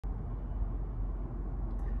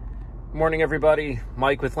Morning, everybody.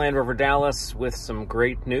 Mike with Land Rover Dallas with some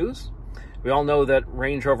great news. We all know that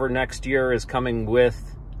Range Rover next year is coming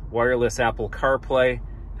with wireless Apple CarPlay.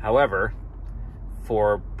 However,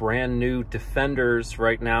 for brand new Defenders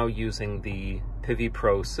right now using the Pivi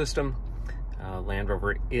Pro system, Land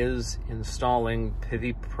Rover is installing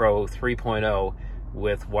Pivi Pro 3.0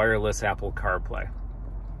 with wireless Apple CarPlay.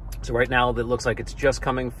 So right now it looks like it's just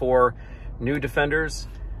coming for new Defenders.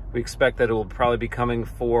 We expect that it will probably be coming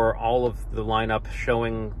for all of the lineup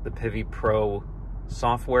showing the Pivi Pro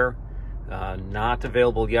software. Not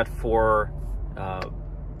available yet for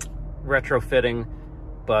retrofitting,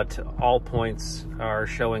 but all points are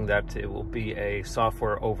showing that it will be a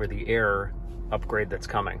software over-the-air upgrade that's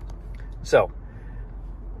coming. So,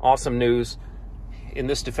 awesome news. In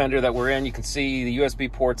this Defender that we're in, you can see the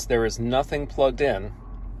USB ports. There is nothing plugged in,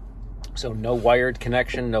 so no wired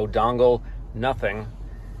connection, no dongle, nothing.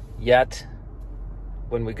 Yet,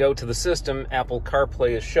 when we go to the system, Apple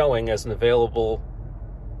CarPlay is showing as an available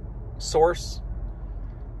source.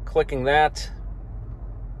 Clicking that,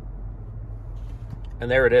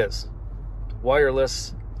 and there it is.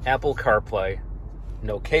 Wireless Apple CarPlay.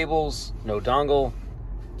 No cables, no dongle,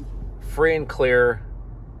 free and clear.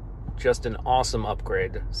 Just an awesome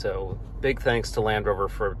upgrade. So big thanks to Land Rover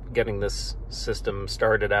for getting this system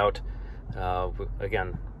started out.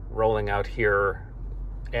 Again, rolling out here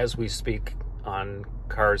as we speak on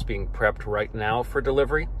cars being prepped right now for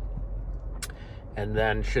delivery, and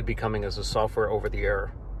then should be coming as a software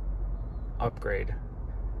over-the-air upgrade.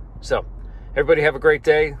 So everybody have a great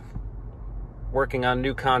day, working on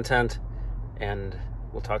new content, and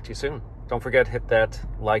we'll talk to you soon. Don't forget, hit that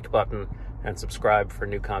like button and subscribe for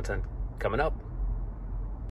new content coming up.